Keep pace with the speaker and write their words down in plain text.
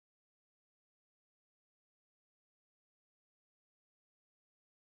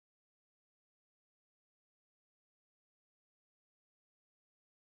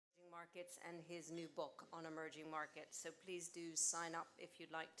markets and his new book on emerging markets. So please do sign up if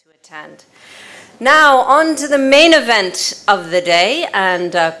you'd like to attend. Now, on to the main event of the day,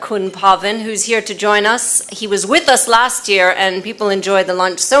 and Kun Pavin, who's here to join us. He was with us last year, and people enjoyed the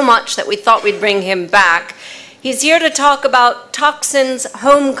lunch so much that we thought we'd bring him back. He's here to talk about Thaksin's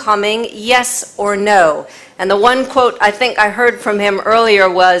homecoming, yes or no. And the one quote I think I heard from him earlier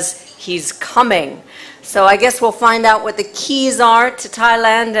was, he's coming. So I guess we'll find out what the keys are to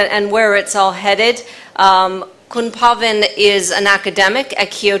Thailand and where it's all headed. Kun Pavin is an academic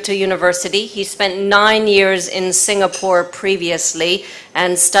at Kyoto University. He spent 9 years in Singapore previously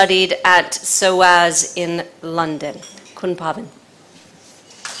and studied at SOAS in London. Kun Pavin.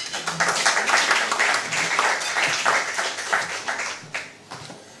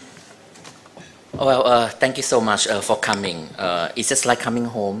 Well, thank you so much for coming. It's just like coming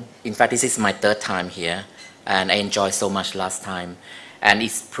home. In fact, this is my third time here, and I enjoyed so much last time. And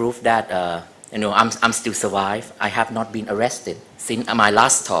it's proof that I'm still survive. I have not been arrested since my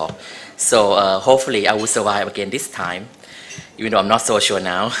last talk, so hopefully I will survive again this time, even though I'm not so sure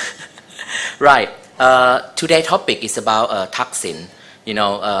now. Right. Today's topic is about Thaksin.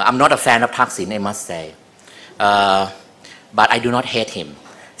 I'm not a fan of Thaksin, I must say, but I do not hate him.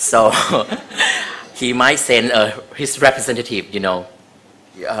 So he might send his representative,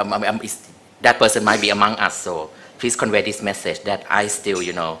 that person might be among us. So please convey this message that I still,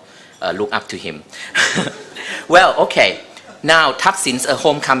 look up to him. Well, okay. Now, Thaksin's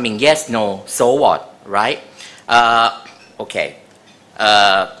homecoming, yes, no, so what, right? Okay.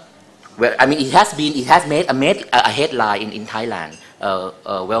 Well, I mean, it has made a headline in Thailand,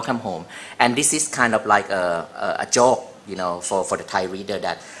 welcome home. And this is kind of like a joke, for the Thai reader,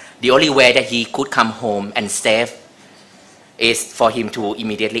 that the only way that he could come home and safe is for him to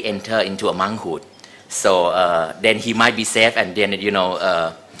immediately enter into a monkhood. So then he might be safe, and then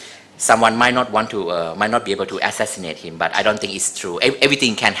someone might not be able to assassinate him. But I don't think it's true.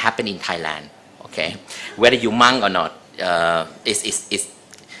 Everything can happen in Thailand. Okay, whether you monk or not is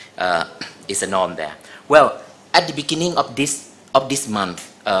a norm there. Well, at the beginning of this month,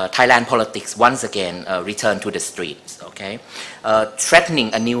 Thailand politics once again returned to the streets, okay?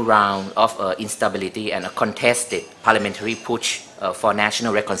 Threatening a new round of instability and a contested parliamentary push for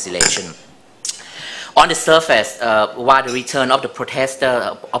national reconciliation. On the surface, while the return of the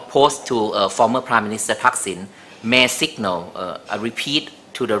protester opposed to former Prime Minister Thaksin may signal a repeat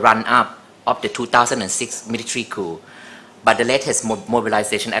to the run-up of the 2006 military coup, but the latest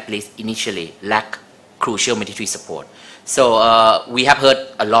mobilization, at least initially, lacked crucial military support. So we have heard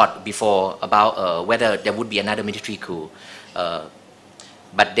a lot before about whether there would be another military coup,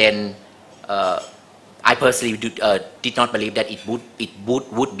 but then I personally did not believe that it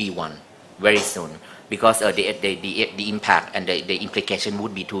would be one very soon, because the impact and the implication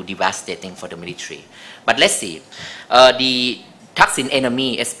would be too devastating for the military. But let's see. The Thaksin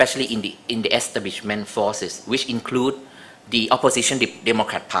enemy, especially in the establishment forces, which include the opposition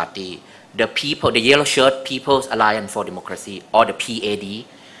Democrat Party, the Yellow Shirt People's Alliance for Democracy, or the PAD.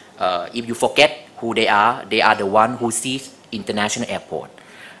 If you forget who they are the one who seized international airport,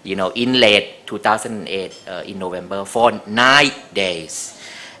 in late 2008 in November for 9 days,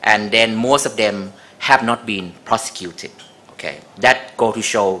 and then most of them have not been prosecuted. Okay, that go to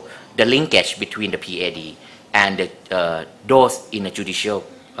show the linkage between the PAD and those in the judicial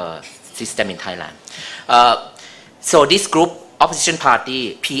system in Thailand. So this group, opposition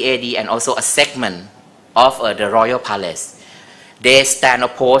party, PAD, and also a segment of the Royal Palace, they stand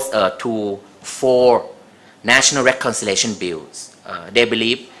opposed to 4 national reconciliation bills. They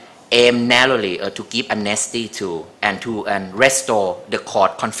believe aim narrowly to give amnesty to and restore the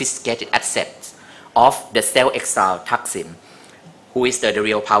court confiscated assets of the self-exiled Thaksin, who is the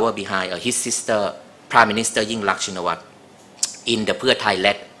real power behind his sister Prime Minister Yingluck Shinawatra in the Pheu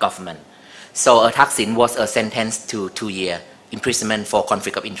Thai-led government. So Thaksin was sentenced to 2-year imprisonment for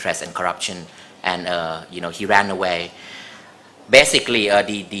conflict of interest and corruption, and he ran away. Basically,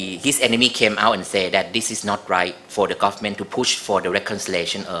 his enemy came out and said that this is not right for the government to push for the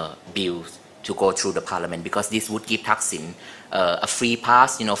reconciliation bills to go through the parliament, because this would give Thaksin a free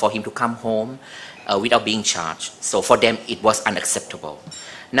pass, for him to come home without being charged. So for them, it was unacceptable.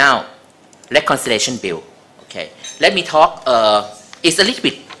 Now, reconciliation bill. Okay, let me talk. It's a little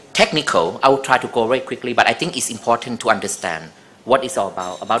bit technical. I will try to go very quickly, but I think it's important to understand what it's all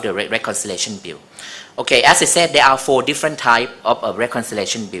about the reconciliation bill. Okay, as I said, there are 4 different types of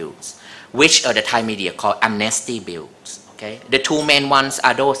reconciliation bills, which the Thai media call amnesty bills. Okay, the 2 main ones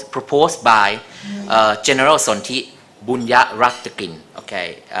are those proposed by General Sonthi Bunyarattakin,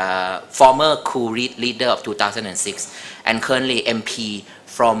 okay, former coup leader of 2006 and currently MP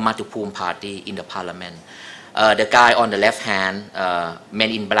from Matupum party in the parliament. The guy on the left hand, man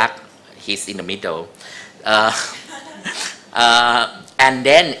in black, he's in the middle. And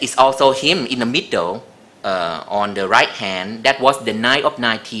then it's also him in the middle on the right hand. That was the night of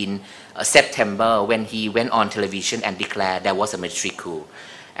 19 September when he went on television and declared there was a military coup.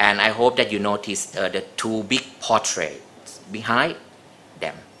 And I hope that you noticed the two big portraits behind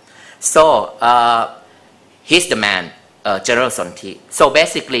them. So he's the man, General Sonthi. So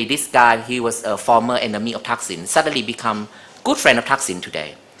basically this guy, he was a former enemy of Thaksin, suddenly become good friend of Thaksin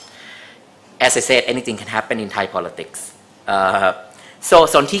today. As I said, anything can happen in Thai politics. So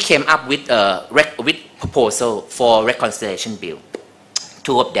Sonthi came up with proposal for reconciliation bill,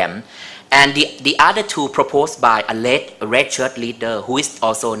 two of them. And the other two proposed by a red shirt leader who is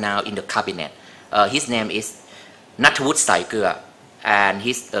also now in the cabinet. His name is Nattawut Saikur, and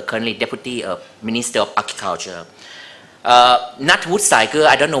he's currently Deputy Minister of Agriculture. Nattawut Saikur,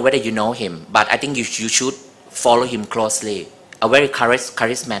 I don't know whether you know him, but I think you should follow him closely. A very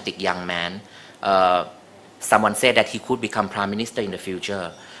charismatic young man. Someone said that he could become Prime Minister in the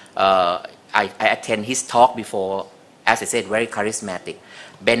future. I attend his talk before. As I said, very charismatic.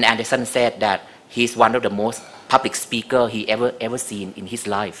 Ben Anderson said that he's one of the most public speaker he ever seen in his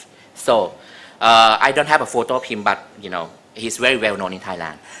life. So I don't have a photo of him, but you know he's very well known in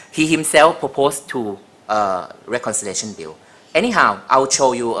Thailand. He himself proposed to reconciliation bill. Anyhow, I'll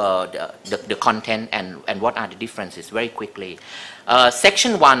show you the content and what are the differences very quickly.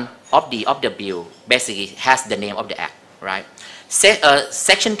 Section 1 of the bill basically has the name of the act, right?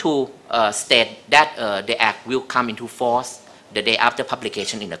 Section 2 states that the act will come into force the day after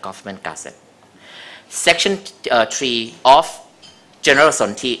publication in the government gazette. Section 3 of General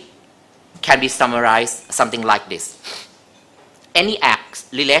Sonthi can be summarized something like this. Any acts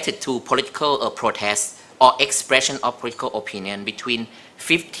related to political protest or expression of political opinion between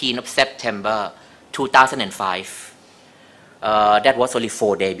 15th of September 2005, that was only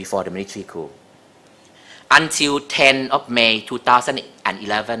 4 days before the military coup, until 10 of May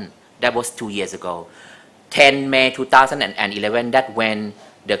 2011, that was 2 years ago. 10 May 2011, that when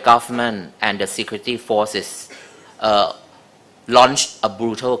the government and the security forces launched a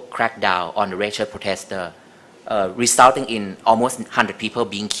brutal crackdown on the racial protester, resulting in almost 100 people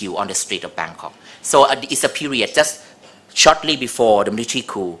being killed on the street of Bangkok. So it's a period just shortly before the military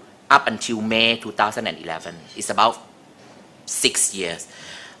coup up until May 2011. It's about 6 years.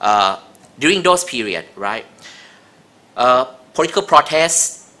 During those periods, right, political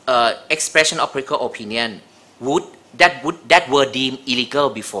protests, expression of political opinion that were deemed illegal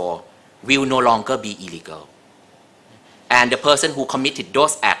before will no longer be illegal, and the person who committed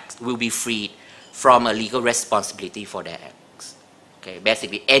those acts will be freed from a legal responsibility for their acts. Okay,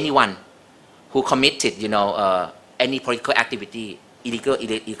 basically anyone who committed, you know, any political activity, illegal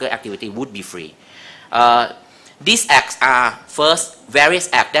activity, would be free. These acts are first various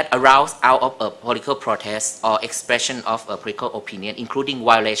acts that arouse out of a political protest or expression of a political opinion, including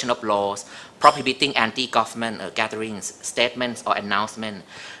violation of laws, prohibiting anti-government gatherings, statements or announcements,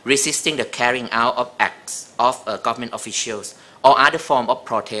 resisting the carrying out of acts of government officials, or other form of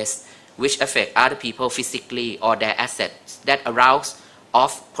protest which affect other people physically or their assets that arouse of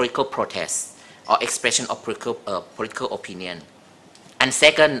political protest or expression of political opinion. And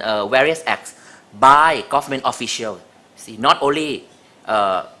second, various acts by government officials. See, not only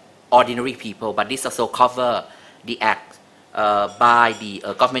ordinary people, but this also cover the act by the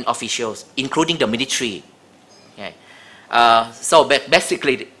government officials, including the military. Okay. So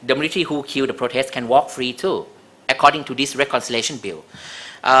basically, the military who killed the protest can walk free too, according to this reconciliation bill.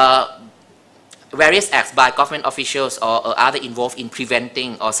 Various acts by government officials or other involved in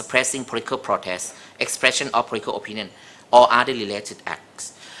preventing or suppressing political protests, expression of political opinion, or other related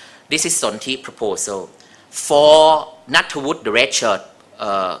acts. This is Sonthi proposal. For Nattawut, the red shirt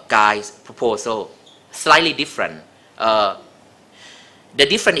guy's proposal, slightly different. The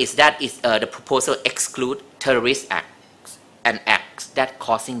difference is that the proposal exclude terrorist acts and acts that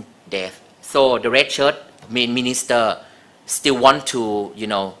causing death. So the red shirt minister still want to, you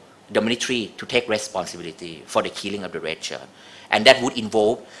know, the military to take responsibility for the killing of the red shirt. And that would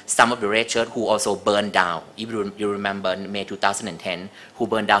involve some of the red shirt who also burned down, if you remember in May 2010, who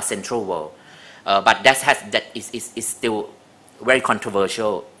burned down Central World. But that is still very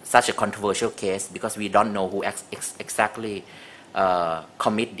controversial, such a controversial case, because we don't know who exactly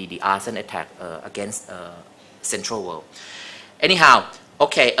commit the arson attack against Central World. Anyhow,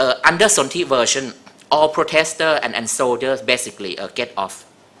 okay, under Sonthi version, all protesters and soldiers basically get off.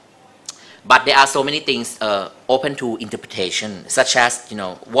 But there are so many things open to interpretation, such as, you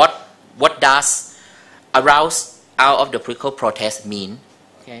know, what does arouse out of the political protest mean?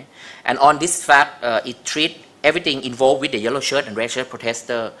 Okay, and on this fact, it treats everything involved with the yellow shirt and red shirt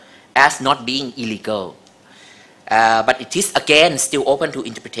protester as not being illegal. But it is again still open to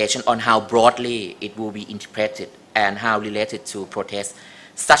interpretation on how broadly it will be interpreted and how related to protest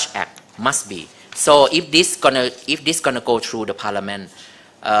such act must be. So if this gonna go through the parliament,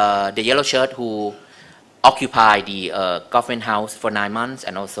 the yellow shirt who occupy the government house for 9 months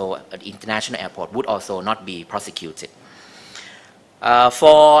and also the international airport would also not be prosecuted.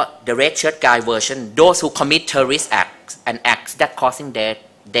 For the red shirt guy version, those who commit terrorist acts and acts that causing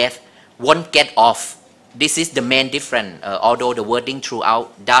death won't get off. This is the main difference, although the wording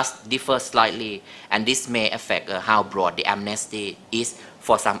throughout does differ slightly, and this may affect how broad the amnesty is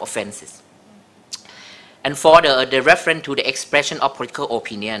for some offenses. And for the reference to the expression of political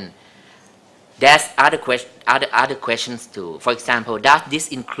opinion, there's other questions too. For example, does this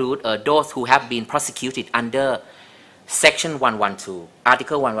include those who have been prosecuted under Section 112,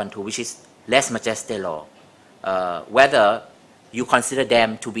 Article 112, which is lèse majesté law? Whether you consider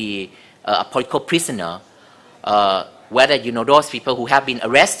them to be a political prisoner, whether those people who have been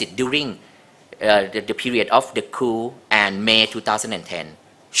arrested during the period of the coup and May 2010,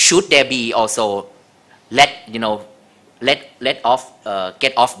 should they be also get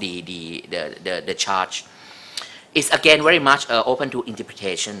off the charge? It's again very much open to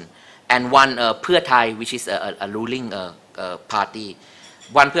interpretation. And one Pheu Thai, which is a ruling party,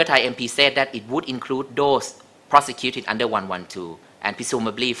 one Pheu Thai MP said that it would include those prosecuted under 112, and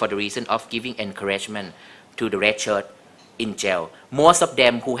presumably for the reason of giving encouragement to the red shirt in jail. Most of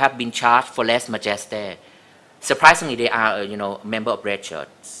them who have been charged for lèse majesté, surprisingly, they are member of red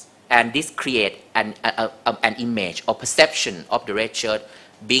shirts, and this creates an image or perception of the red shirt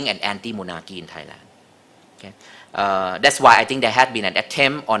being an anti-monarchy in Thailand. Okay, that's why I think there had been an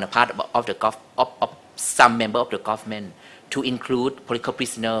attempt on the part of some member of the government to include political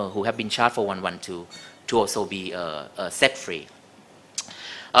prisoners who have been charged for 112 to also be set free.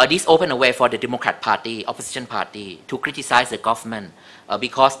 This opened a way for the Democrat Party, opposition party, to criticize the government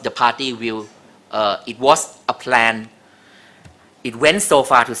because the party will, it was a plan, it went so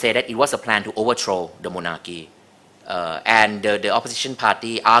far to say that it was a plan to overthrow the monarchy. And the opposition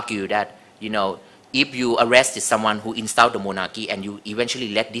party argued that, if you arrested someone who installed the monarchy and you eventually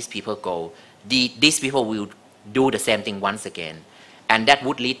let these people go, these people will do the same thing once again. And that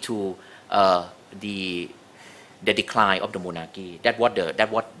would lead to the decline of the monarchy. That's what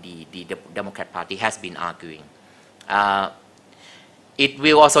the Democrat Party has been arguing. It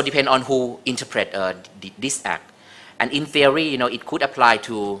will also depend on who interpret this act. And in theory, it could apply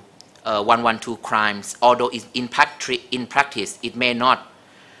to 112 crimes, although in practice it may not,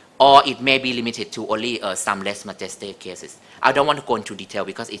 or it may be limited to only some lèse majesté cases. I don't want to go into detail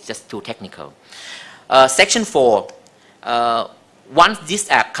because it's just too technical. Section 4. Once this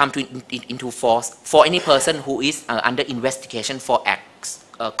act comes into force, for any person who is under investigation for acts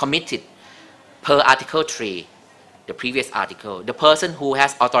committed per Article 3, the previous article, the person who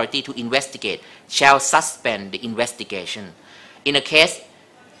has authority to investigate shall suspend the investigation. In a case,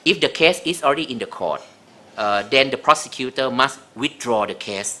 if the case is already in the court, then the prosecutor must withdraw the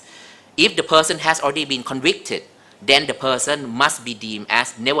case. If the person has already been convicted, then the person must be deemed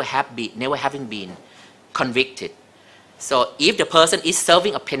as never having been convicted. So if the person is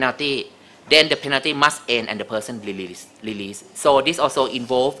serving a penalty, then the penalty must end and the person released. So this also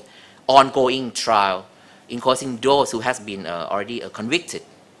involves ongoing trial, including those who has been already convicted.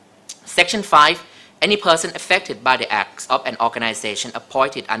 Section 5, any person affected by the acts of an organization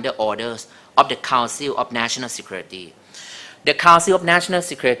appointed under orders of the Council of National Security. The Council of National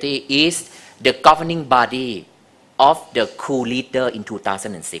Security is the governing body of the coup leader in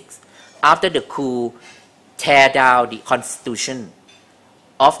 2006. After the coup tear down the constitution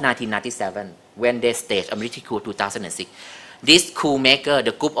of 1997, when they staged a military coup 2006, this coup maker,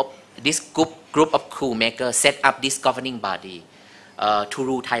 this group of coup makers set up this governing body to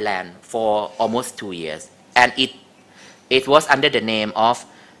rule Thailand for almost 2 years, and it was under the name of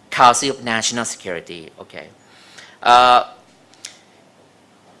Council of National Security.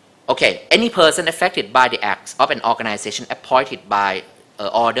 Okay, any person affected by the acts of an organization appointed by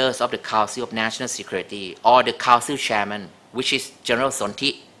orders of the Council of National Security or the Council Chairman, which is General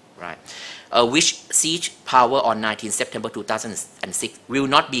Sonthi, right, which seized power on 19 September 2006, will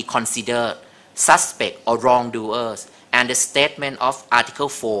not be considered suspect or wrongdoers, and the statement of Article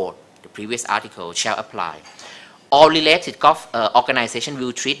 4, the previous article, shall apply. All related organizations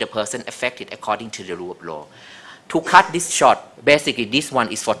will treat the person affected according to the rule of law. To cut this short, basically this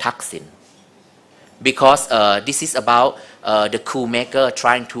one is for Thaksin, because this is about the coup maker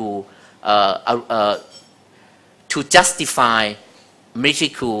trying to justify military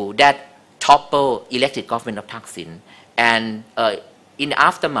coup that toppled elected government of Thaksin. And in the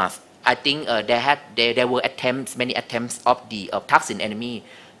aftermath, I think there were many attempts of the Thaksin enemy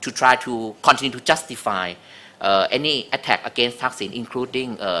to try to continue to justify any attack against Thaksin,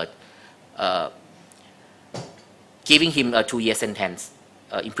 including giving him a 2-year sentence,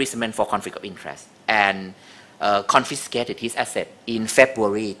 imprisonment for conflict of interest, and confiscated his asset in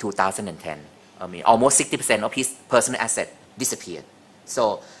February 2010. I mean, almost 60% of his personal asset disappeared.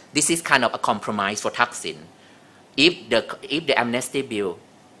 So this is kind of a compromise for Thaksin. If the amnesty bill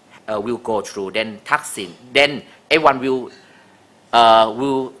will go through, then Thaksin, then everyone will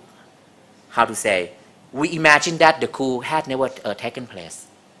how to say, we imagine that the coup had never taken place.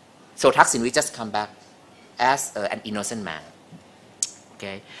 So Thaksin will just come back as an innocent man.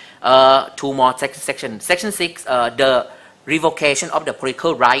 Okay. 2 more sections. Section 6, the revocation of the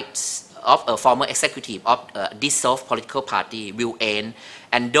political rights of a former executive of a dissolved political party will end,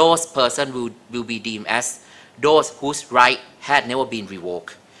 and those persons will be deemed as those whose right had never been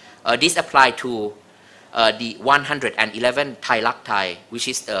revoked. This applies to the 111 Thai Rak Thai, which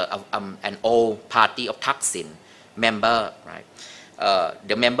is an old party of Thaksin member, right?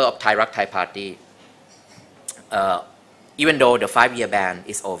 The member of Thai Rak Thai party, even though the 5-year ban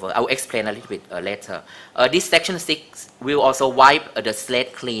is over. I will explain a little bit later. This section 6 will also wipe the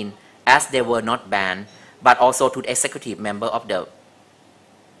slate clean, as they were not banned, but also to the executive member of the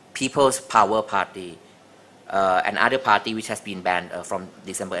People's Power Party, another party which has been banned from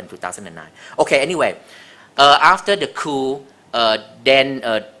December 2009. Okay, anyway, after the coup, then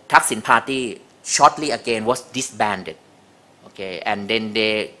Thaksin party shortly again was disbanded. Okay, and then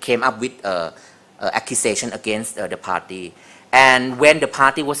they came up with accusation against the party. And when the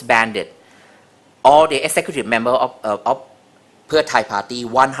party was banned, all the executive members of Pheu Thai party,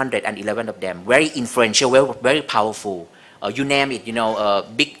 111 of them, very influential, very powerful. You name it,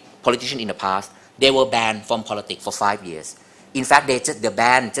 big politician in the past, they were banned from politics for 5 years. In fact, the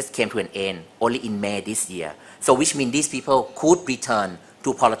ban just came to an end only in May this year. So which means these people could return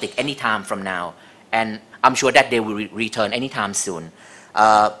to politics anytime from now. And I'm sure that they will return anytime soon.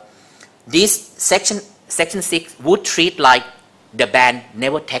 This section 6 would treat like the ban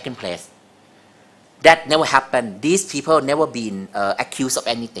never taken place. That never happened. These people never been accused of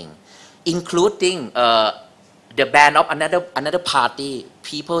anything, including the ban of another party,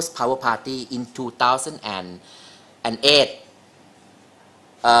 People's Power Party, in 2008.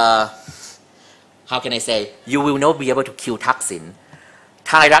 How can I say? You will not be able to kill Thaksin.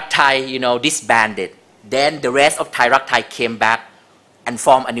 Thai Rak Thai, disbanded. Then the rest of Thai Rak Thai came back and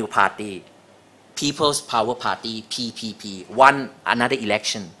formed a new party, People's Power Party (PPP), won another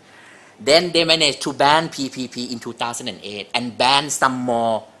election. Then they managed to ban PPP in 2008 and ban some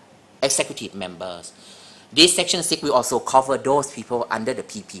more executive members. This section 6 will also cover those people under the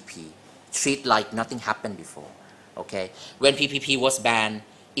PPP, treat like nothing happened before. Okay, when PPP was banned,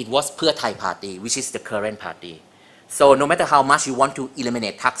 it was Pheu Thai party, which is the current party. So no matter how much you want to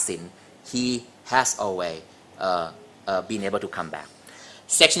eliminate Thaksin, he has always been able to come back.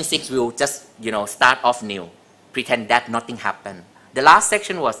 Section 6 will just start off new, pretend that nothing happened. The last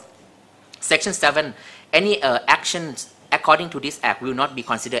section was Section 7, any actions according to this act will not be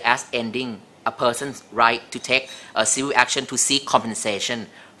considered as ending a person's right to take civil action to seek compensation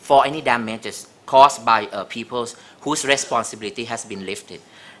for any damages caused by peoples whose responsibility has been lifted.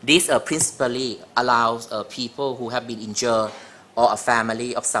 This principally allows people who have been injured or a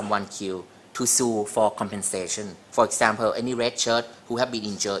family of someone killed to sue for compensation. For example, any red shirt who have been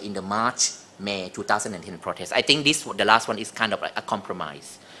injured in the May 2010 protest. I think the last one is kind of like a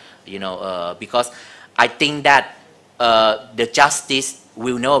compromise. Because I think that the justice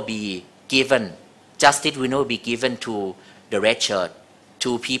will not be given. Justice will not be given to the red shirt,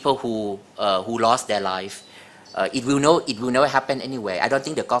 to people who lost their life. It will never happen anyway. I don't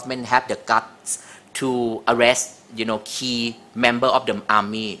think the government have the guts to arrest key member of the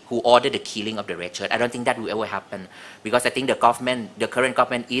army who ordered the killing of the red shirt. I don't think that will ever happen, because I think the current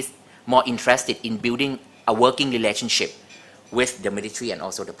government is more interested in building a working relationship with the military and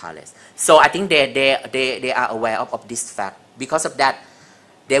also the palace. So I think they are aware of this fact. Because of that,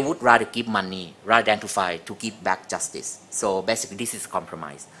 they would rather give money rather than to fight to give back justice. So basically, this is a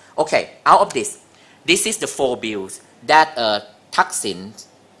compromise. Okay, out of this is the 4 bills that Thaksin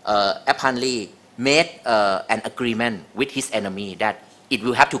apparently made an agreement with his enemy that it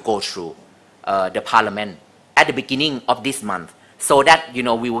will have to go through the parliament at the beginning of this month, so that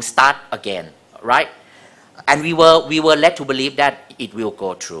we will start again, right? And we were led to believe that it will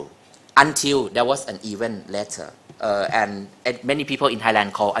go through, until there was an event later, and many people in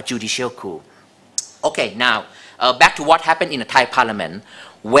Thailand call a judicial coup. Okay, now back to what happened in the Thai parliament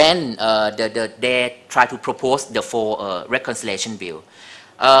when they tried to propose the four reconciliation bill.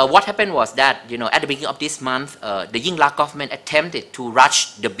 What happened was that, at the beginning of this month, the Yingluck government attempted to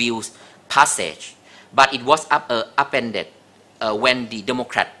rush the bill's passage, but it was upended when the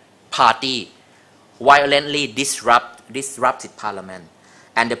Democrat Party violently disrupted Parliament,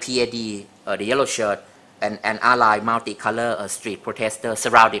 and the PAD, the yellow shirt, and allied multicolor street protesters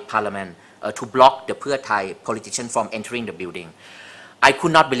surrounded Parliament to block the Pheu Thai politicians from entering the building. I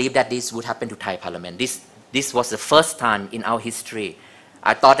could not believe that this would happen to Thai Parliament. This was the first time in our history.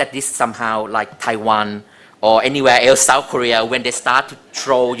 I thought that this somehow like Taiwan or anywhere else, South Korea, when they start to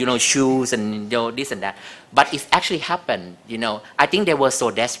throw, shoes and this and that. But it actually happened, I think they were so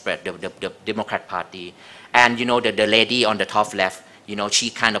desperate, the Democrat Party. And, the lady on the top left, she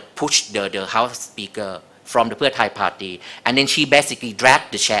kind of pushed the House Speaker from the Pheu Thai Party. And then she basically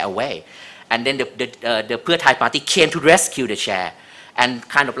dragged the chair away. And then the Pheu Thai Party came to rescue the chair. And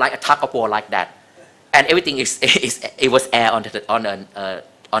kind of like a tug of war like that. And everything it was aired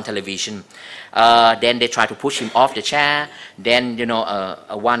on television. Then they tried to push him off the chair. Then,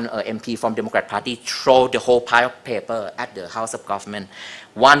 one MP from Democrat Party threw the whole pile of paper at the House of Government.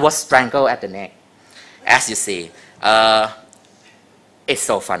 One was strangled at the neck. As you see, it's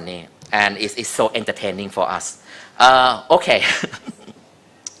so funny and it's so entertaining for us. Okay,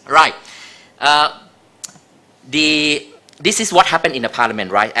 right. This is what happened in the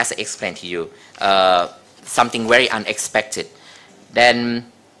parliament, right? As I explained to you, something very unexpected. Then,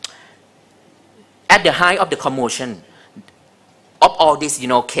 at the height of the commotion of all this,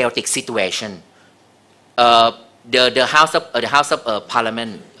 chaotic situation, the House of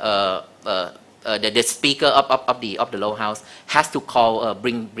Parliament, the Speaker of the lower house has to call,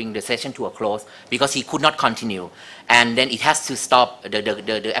 bring the session to a close because he could not continue, and then it has to stop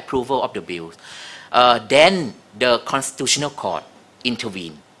the approval of the bills. Then the Constitutional Court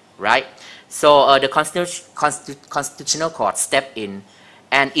intervened, right? So the Constitutional Court stepped in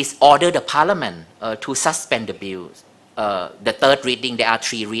and is ordered the Parliament to suspend the bills. The third reading, there are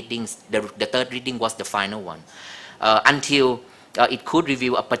 3 readings. The third reading was the final one, until it could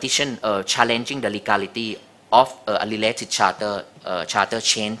review a petition challenging the legality of a related charter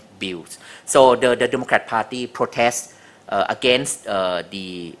change bills. So the Democrat Party protests against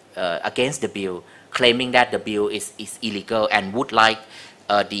the bill, claiming that the bill is illegal and would like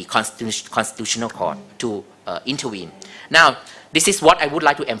the Constitutional Court to intervene. Now, this is what I would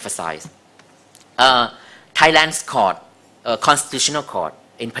like to emphasize. Thailand's court, Constitutional Court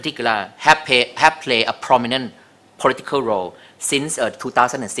in particular, have played a prominent political role since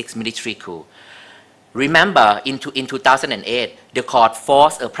 2006 military coup. Remember, in 2008, the court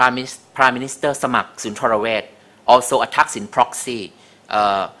forced Prime Minister Samak Sunthoravet, also a Thaksin proxy,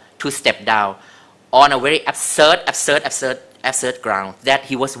 to step down on a very absurd ground that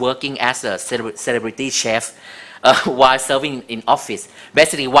he was working as a celebrity chef while serving in office.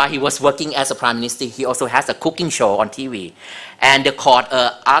 Basically, while he was working as a prime minister, he also has a cooking show on TV. And the court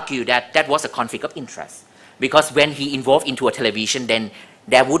argued that that was a conflict of interest. Because when he involved into a television, then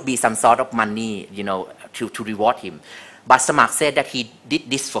there would be some sort of money, to reward him. But Samak said that he did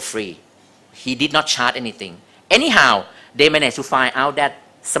this for free. He did not charge anything. Anyhow, they managed to find out that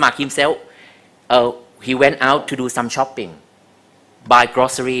Samak himself, he went out to do some shopping, buy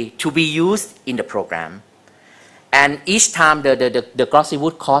grocery to be used in the program. And each time the grocery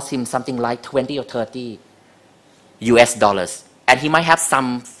would cost him something like 20 or 30 US dollars. And he might have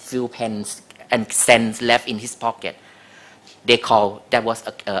some few pence and cents left in his pocket. They call that was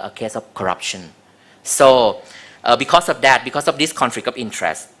a case of corruption. So because of that, because of this conflict of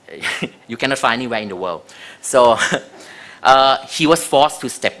interest, you cannot find anywhere in the world. So he was forced to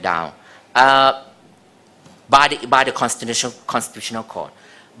step down by the Constitutional Court.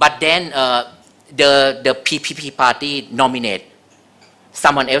 But then the PPP party nominated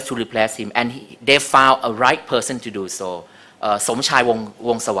someone else to replace him, and they found a right person to do so, Somchai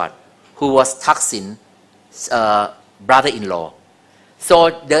Wongsawat, who was Thaksin's brother-in-law. So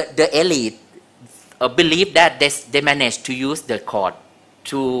the elite believed that they managed to use the court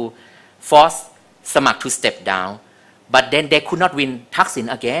to force Samak to step down, but then they could not win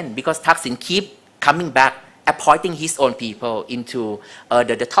Thaksin again because Thaksin keep coming back, appointing his own people into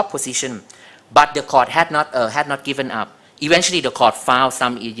the top position. But the court had not given up. Eventually, the court found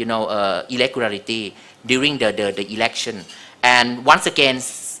some irregularity during the election, and once again,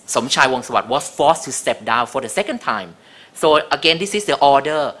 Somchai Wongsawat was forced to step down for the second time. So again, this is the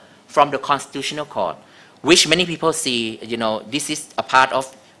order from the Constitutional Court, which many people see, this is a part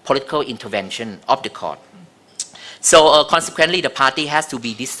of political intervention of the court. So consequently, the party has to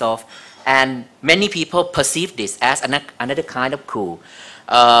be dissolved And many people perceive this as another kind of coup,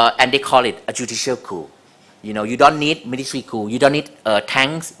 and they call it a judicial coup. You know, you don't need military coup, you don't need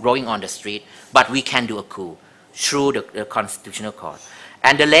tanks rolling on the street, but we can do a coup through the Constitutional Court.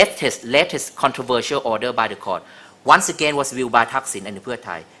 And the latest controversial order by the court, once again was viewed by Thaksin and the Pheu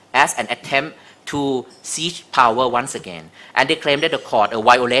Thai as an attempt to seize power once again. And they claim that the court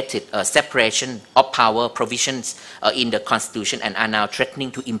violated separation of power provisions in the Constitution and are now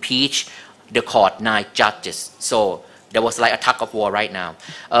threatening to impeach the court 9 judges. So there was like a tug of war right now.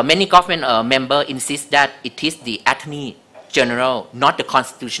 Many government members insist that it is the Attorney General, not the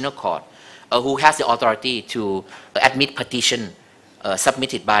Constitutional Court, who has the authority to admit petition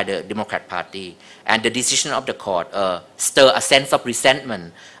submitted by the Democrat Party. And the decision of the court stir a sense of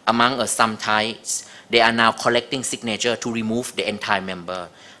resentment among some Thais. They are now collecting signatures to remove the entire member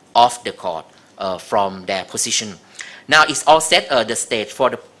of the court from their position. Now it's all set the stage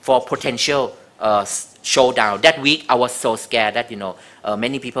for potential showdown. That week I was so scared that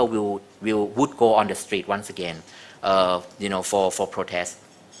many people would go on the street once again, for protest.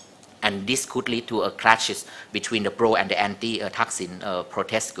 And this could lead to clashes between the pro and the anti-Thaksin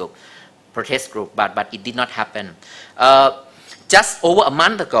protest group, but it did not happen. Just over a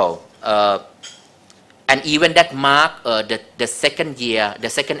month ago, an event that marked the second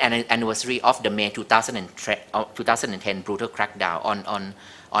anniversary of the May 2010 brutal crackdown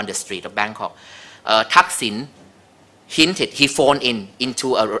on the street of Bangkok, Thaksin hinted, he phoned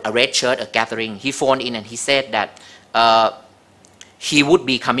into a red shirt, a gathering. He phoned in and he said that he would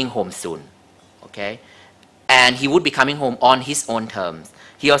be coming home soon, okay? And he would be coming home on his own terms.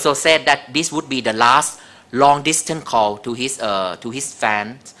 He also said that this would be the last long-distance call to his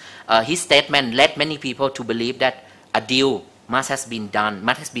fans. His statement led many people to believe that a deal must have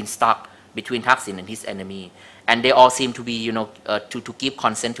been struck between Thaksin and his enemy. And they all seem to be, to give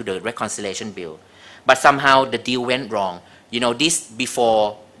consent to the reconciliation bill. But somehow the deal went wrong.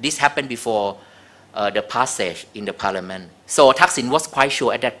 This happened before the passage in the parliament. So Thaksin was quite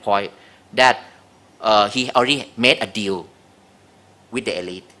sure at that point that he already made a deal with the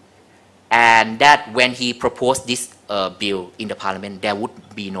elite, and that when he proposed this bill in the parliament, there would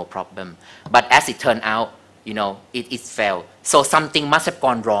be no problem. But as it turned out, it failed. So something must have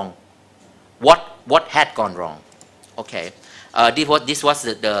gone wrong. What had gone wrong? Okay, this was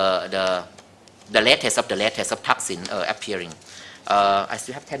the latest of Thaksin appearing. I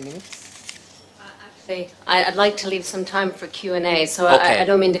still have 10 minutes. I'd like to leave some time for Q&A, so okay. I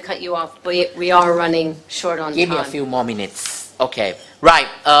don't mean to cut you off, but we are running short on time. Give me a few more minutes. Okay, right.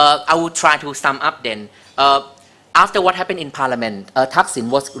 I will try to sum up then. After what happened in Parliament, Thaksin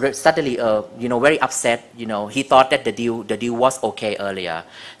was suddenly, very upset. He thought that the deal was okay earlier,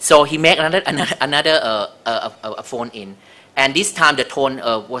 so he made another phone in, and this time the tone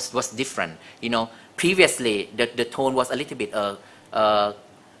was different. Previously the tone was a little bit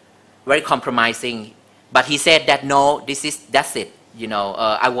very compromising, but he said that no, that's it.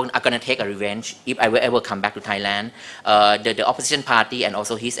 I'm gonna take a revenge if I will ever come back to Thailand. The opposition party and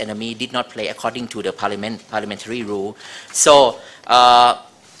also his enemy did not play according to the parliamentary rule. So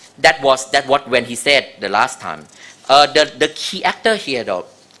that what when he said the last time. The key actor here, though,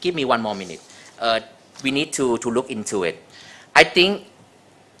 give me one more minute. We need to look into it. I think.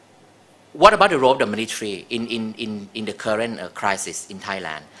 What about the role of the military in the current crisis in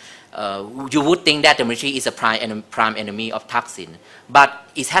Thailand? You would think that the military is a prime enemy of Thaksin, but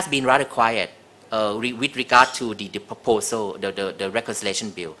it has been rather quiet with regard to the proposal, the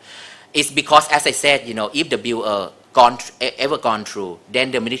reconciliation bill. It's because, as I said, if the bill ever gone through,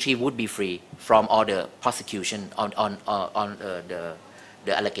 then the military would be free from all the prosecution on the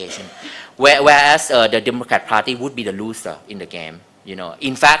allegation, whereas the Democrat Party would be the loser in the game.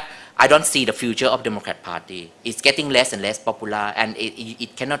 In fact, I don't see the future of Democrat Party. It's getting less and less popular, and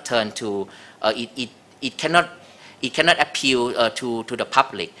it cannot turn to it cannot appeal to the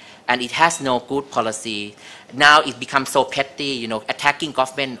public, and it has no good policy. Now it becomes so petty, attacking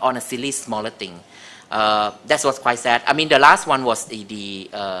government on a silly smaller thing. That's what's quite sad. I mean, the last one was the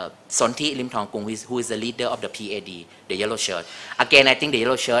Sonthi Limthongkung, who is the leader of the PAD, the yellow shirt. Again, I think the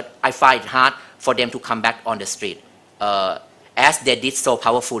yellow shirt, I find it hard for them to come back on the street. As they did so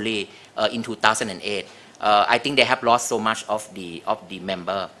powerfully in 2008, I think they have lost so much of the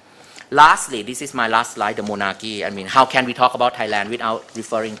member. Lastly, this is my last slide, the monarchy. I mean, how can we talk about Thailand without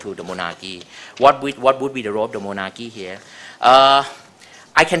referring to the monarchy? What would be the role of the monarchy here?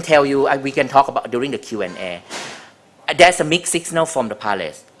 I can tell you, we can talk about during the Q&A. There's a mixed signal from the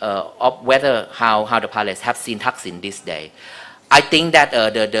palace of whether how the palace have seen Thaksin this day. I think that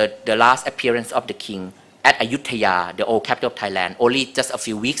the last appearance of the king at Ayutthaya, the old capital of Thailand, only just a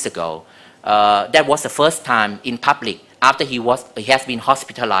few weeks ago. That was the first time in public after he has been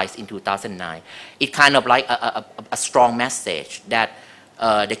hospitalized in 2009. It kind of like a strong message that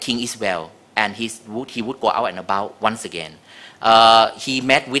the king is well and he would go out and about once again. He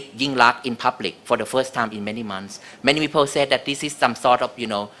met with Yingluck in public for the first time in many months. Many people said that this is some sort of,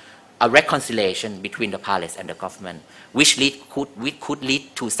 a reconciliation between the palace and the government, which could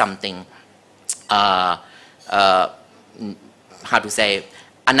lead to something, how to say,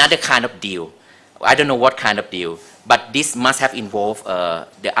 another kind of deal. I don't know what kind of deal, but this must have involved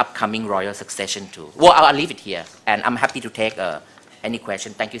the upcoming royal succession too. Well, I'll leave it here, and I'm happy to take any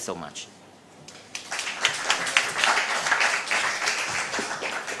question. Thank you so much.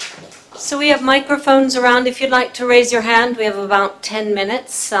 So we have microphones around. If you'd like to raise your hand, we have about 10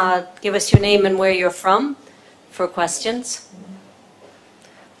 minutes. Give us your name and where you're from for questions.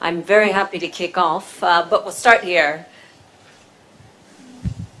 I'm very happy to kick off, but we'll start here.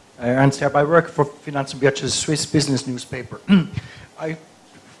 Ernst Herb, I work for Finanz und Wirtschaft, a Swiss business newspaper. I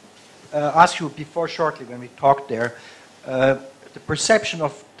asked you before shortly when we talked there, the perception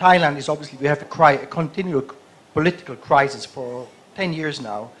of Thailand is obviously we have a continual political crisis for 10 years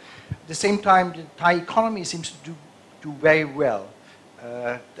now. At the same time, the Thai economy seems to do very well.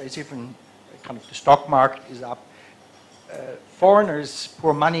 There's even kind of the stock market is up. Foreigners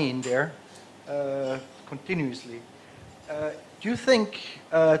pour money in there continuously. Do you think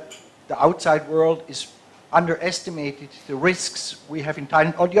the outside world is underestimated the risks we have in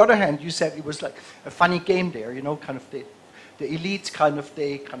Thailand? On the other hand, you said it was like a funny game there, kind of the elites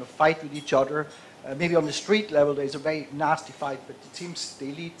they fight with each other. Maybe on the street level there's a very nasty fight, but it seems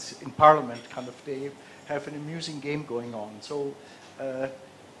the elites in parliament they have an amusing game going on. So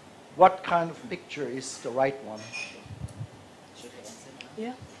what kind of picture is the right one?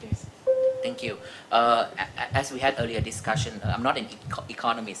 Yeah, please. Thank you. As we had earlier discussion, I'm not an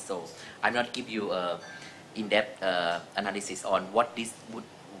economist, so I'm not give you in-depth analysis on what this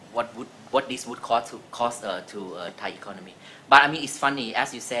would cause to Thai economy. But I mean, it's funny,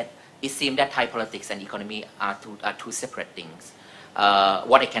 as you said, it seems that Thai politics and economy are two separate things.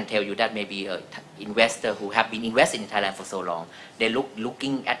 What I can tell you that maybe investors who have been investing in Thailand for so long, they're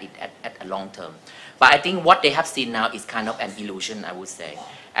looking at it at a long term. But I think what they have seen now is kind of an illusion, I would say.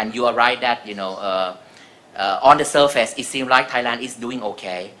 And you are right that on the surface it seems like Thailand is doing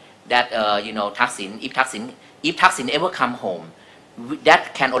okay. That if Thaksin ever come home,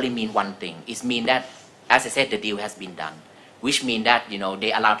 that can only mean one thing. It means that, as I said, the deal has been done, which means that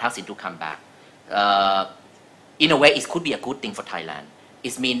they allow Thaksin to come back. In a way, it could be a good thing for Thailand.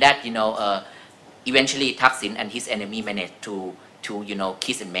 It means that eventually Thaksin and his enemy managed to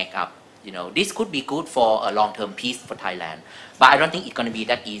kiss and make up. This could be good for a long-term peace for Thailand, but I don't think it's going to be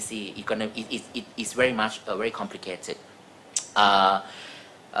that easy. It's very much very complicated, and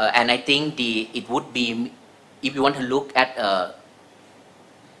I think it would be, if you want to look at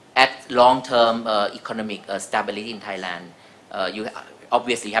long-term economic stability in Thailand, you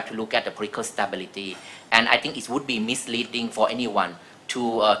obviously have to look at the political stability, and I think it would be misleading for anyone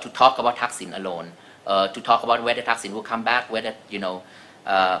to talk about Thaksin alone, to talk about whether Thaksin will come back, whether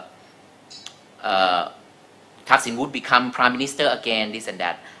Thaksin would become prime minister again, this and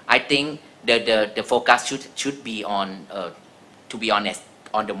that. I think the focus should be on, to be honest,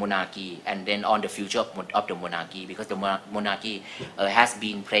 on the monarchy and then on the future of the monarchy, because the monarchy has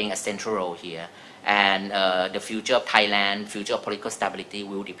been playing a central role here, and the future of Thailand, future of political stability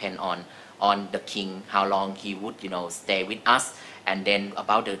will depend on the king, how long he would stay with us, and then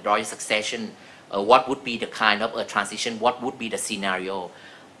about the royal succession, what would be the kind of a transition, what would be the scenario.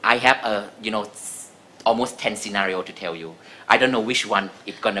 I have almost 10 scenarios to tell you. I don't know which one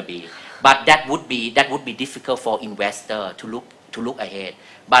it's gonna be, but that would be difficult for investor to look ahead.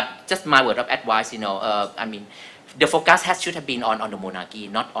 But just my word of advice, I mean, the focus should have been on the monarchy,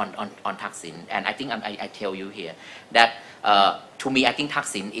 not on Thaksin. And I think I tell you here that to me, I think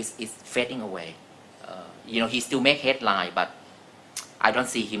Thaksin is fading away. He still make headline, but I don't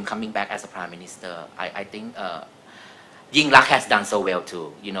see him coming back as a prime minister. I think Yingluck has done so well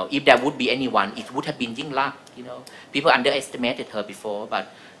too. If there would be anyone, it would have been Yingluck. People underestimated her before,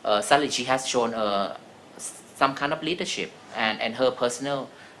 but suddenly she has shown some kind of leadership and her personal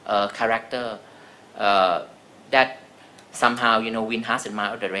character that somehow win hearts and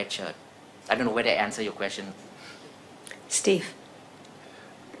minds of the red shirt. I don't know whether I answer your question. Steve.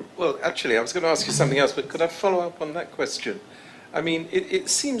 Well, actually, I was going to ask you something else, but could I follow up on that question? I mean, it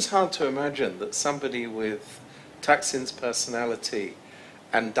seems hard to imagine that somebody with Thaksin's personality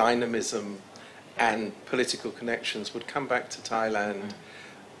and dynamism and political connections would come back to Thailand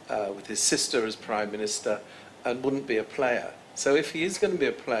with his sister as Prime Minister, and wouldn't be a player. So if he is going to be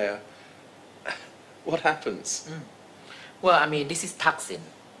a player, what happens? Well, I mean, this is Thaksin,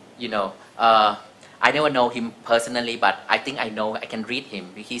 you know. I never know him personally, but I think I can read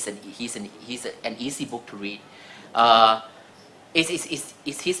him. He's an easy book to read.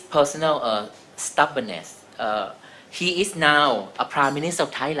 It's his personal stubbornness. He is now a Prime Minister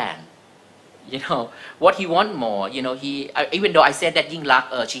of Thailand. You know, what he want more, you know, even though I said that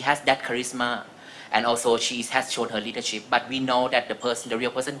Yingluck, she has that charisma, and also she has shown her leadership, but we know that the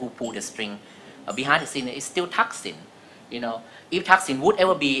real person who pulled the string behind the scene is still Thaksin. You know, if Thaksin would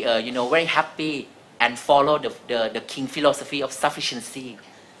ever be, you know, very happy and follow the king philosophy of sufficiency,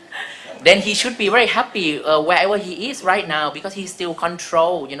 then he should be very happy wherever he is right now, because he still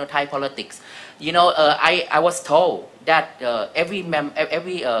control, you know, Thai politics. You know, I was told that every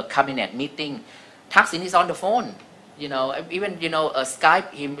cabinet meeting, Thaksin is on the phone. You know, even, you know,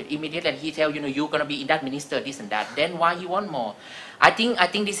 Skype him immediately, and he tell, you know, you're gonna be in that minister, this and that. Then why he want more? I think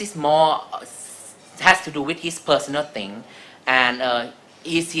this is more has to do with his personal thing, and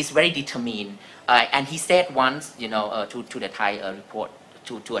he's very determined. And he said once, you know, to the Thai report,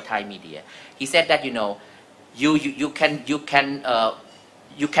 to a Thai media, he said that, you know, you can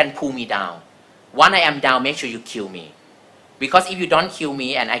pull me down. Once I am down, make sure you kill me, because if you don't kill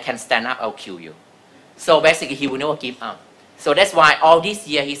me and I can stand up, I'll kill you. So basically, he will never give up. So that's why all this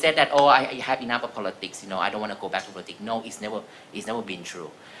year he said that, oh, I have enough of politics. You know, I don't want to go back to politics. No, it's never been true.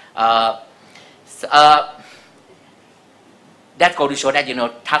 That goes to show that, you know,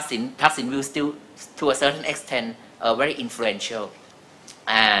 Thaksin will still, to a certain extent, very influential,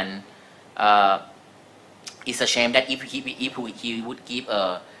 and it's a shame that if he would give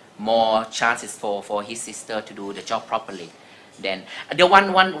more chances for his sister to do the job properly. Then the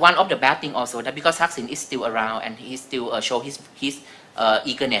one of the bad thing also, that because Thaksin is still around and he still show his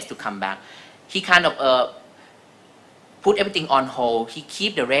eagerness to come back, he kind of put everything on hold. He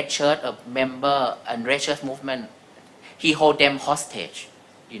keep the red shirt member and red shirt movement, he hold them hostage,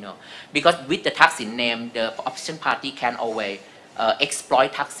 you know, because with the Thaksin name, the opposition party can always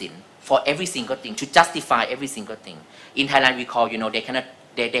exploit Thaksin for every single thing, to justify every single thing. In Thailand, we call, you know, they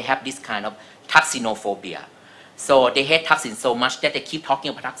have this kind of Thaksinophobia. So they hate Thaksin so much that they keep talking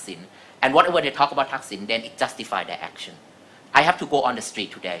about Thaksin, and whatever they talk about Thaksin, then it justifies their action. I have to go on the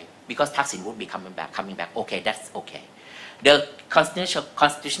street today because Thaksin would be coming back. Okay, that's okay. The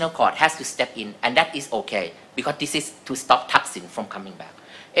constitutional court has to step in, and that is okay, because this is to stop Thaksin from coming back.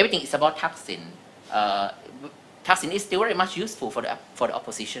 Everything is about Thaksin. Thaksin is still very much useful for the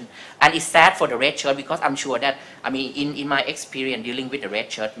opposition, and it's sad for the red shirt, because I'm sure that, I mean, in my experience dealing with the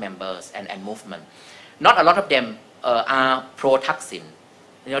red shirt members and movement, not a lot of them are pro-Thaksin.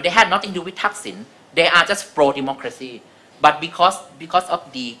 You know, they had nothing to do with Thaksin. They are just pro-democracy. But because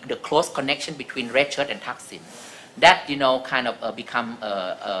of the close connection between red shirt and Thaksin, that, you know, kind of become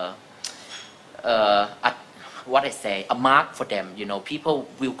what I say, a mark for them. You know, people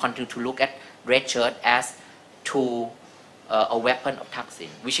will continue to look at red shirt as a weapon of Thaksin,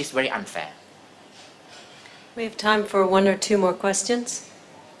 which is very unfair. We have time for one or two more questions.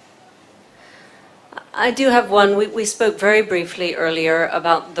 I do have one. We spoke very briefly earlier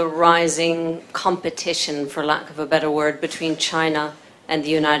about the rising competition, for lack of a better word, between China and the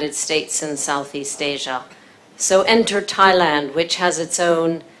United States and Southeast Asia. So enter Thailand, which has its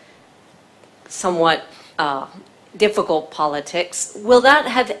own somewhat difficult politics. Will that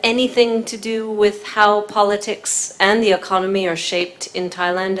have anything to do with how politics and the economy are shaped in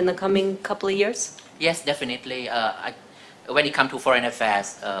Thailand in the coming couple of years? Yes, definitely. When it comes to foreign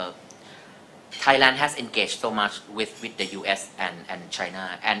affairs, Thailand has engaged so much with the US and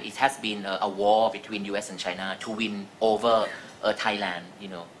China, and it has been a war between US and China to win over Thailand, you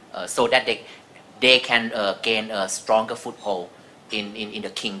know, so that they can gain a stronger foothold in the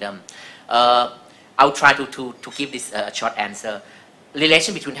kingdom. I'll try to give this a short answer.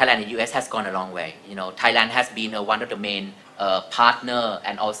 Relation between Thailand and US has gone a long way. You know, Thailand has been one of the main partner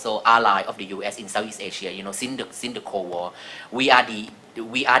and also ally of the US in Southeast Asia. You know, since the Cold War, we are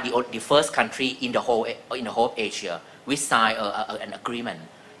the first country in the whole Asia which signed an agreement,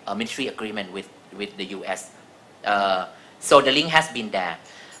 a military agreement with the US. So the link has been there,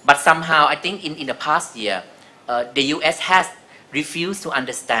 but somehow I think in the past year, the US has refused to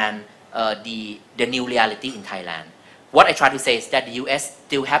understand the new reality in Thailand. What I try to say is that the US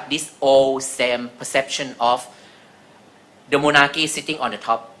still have this old same perception of the monarchy sitting on the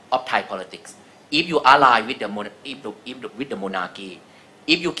top of Thai politics. If you ally with the monarchy,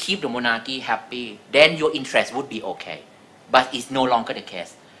 if you keep the monarchy happy, then your interest would be okay. But it's no longer the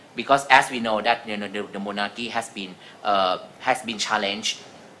case, because as we know that, you know, the monarchy has been challenged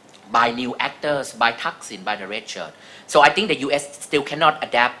by new actors, by Thaksin, by the red shirt. So I think the US still cannot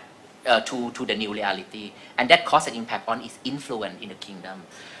adapt to the new reality, and that caused an impact on its influence in the kingdom.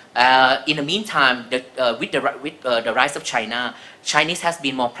 In the meantime, with the rise of China, Chinese has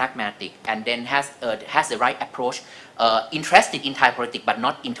been more pragmatic and then has the right approach, interested in Thai politics but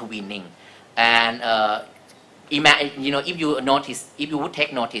not intervening. And if you would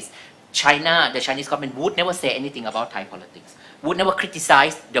take notice, the Chinese government would never say anything about Thai politics, would never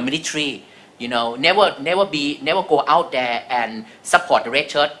criticize the military, never go out there and support the red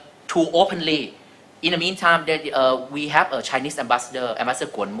shirt too openly. In the meantime, we have a Chinese ambassador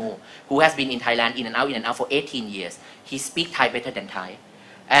Guan Mu, who has been in Thailand in and out for 18 years. He speaks Thai better than Thai.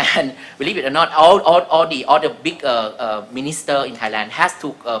 And believe it or not, all the big minister in Thailand has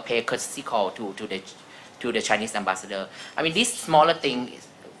to pay a courtesy call to the Chinese ambassador. I mean, this smaller thing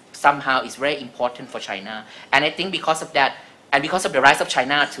somehow is very important for China. And I think because of that, and because of the rise of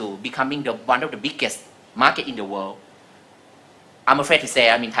China to becoming one of the biggest market in the world, I'm afraid to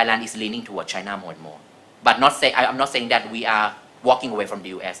say, I mean, Thailand is leaning toward China more and more. But I'm not saying that we are walking away from the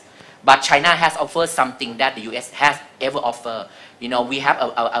US. But China has offered something that the US has ever offered. We have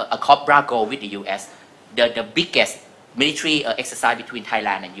a Cobra Goal with the US, the biggest military exercise between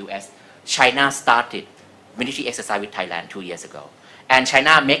Thailand and US. China started military exercise with Thailand 2 years ago. And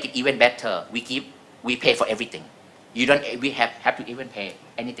China make it even better. We pay for everything. We have to even pay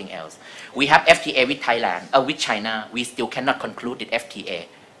anything else. We have FTA with with China. We still cannot conclude the FTA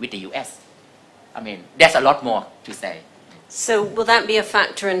with the US. I mean, there's a lot more to say. So will that be a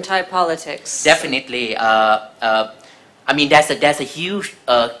factor in Thai politics? Definitely. I mean, there's a huge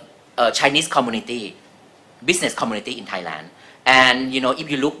Chinese community, business community in Thailand. And if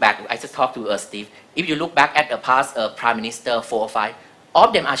you look back, I just talked to Steve. If you look back at the past prime minister 4 or 5, all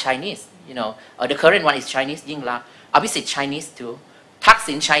of them are Chinese. The current one is Chinese, Yingluck. Obviously Chinese too.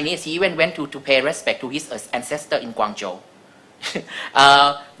 Thaksin Chinese. He even went to pay respect to his ancestor in Guangzhou.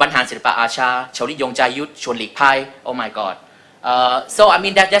 Banhan Siripa Acha, Choli Yongjayut, Chon Lik Pai. Oh my God. So I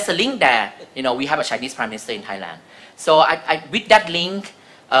mean there's a link there. We have a Chinese prime minister in Thailand. So with that link,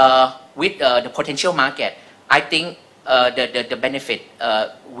 with the potential market, I think the benefit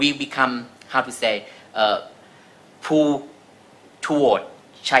we become, how to say, pull toward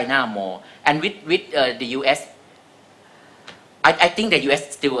China more. And with the US, I think the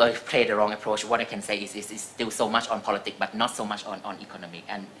US still play the wrong approach. What I can say is still so much on politics, but not so much on economic.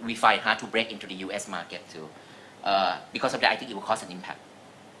 And we find it hard to break into the US market too. Because of that, I think it will cause an impact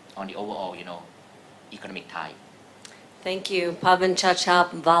on the overall, economic tide. Thank you, Pavin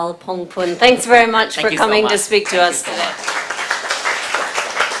Chachavalpongpun. Thanks very much for coming to speak to us today.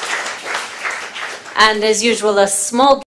 And as usual, a small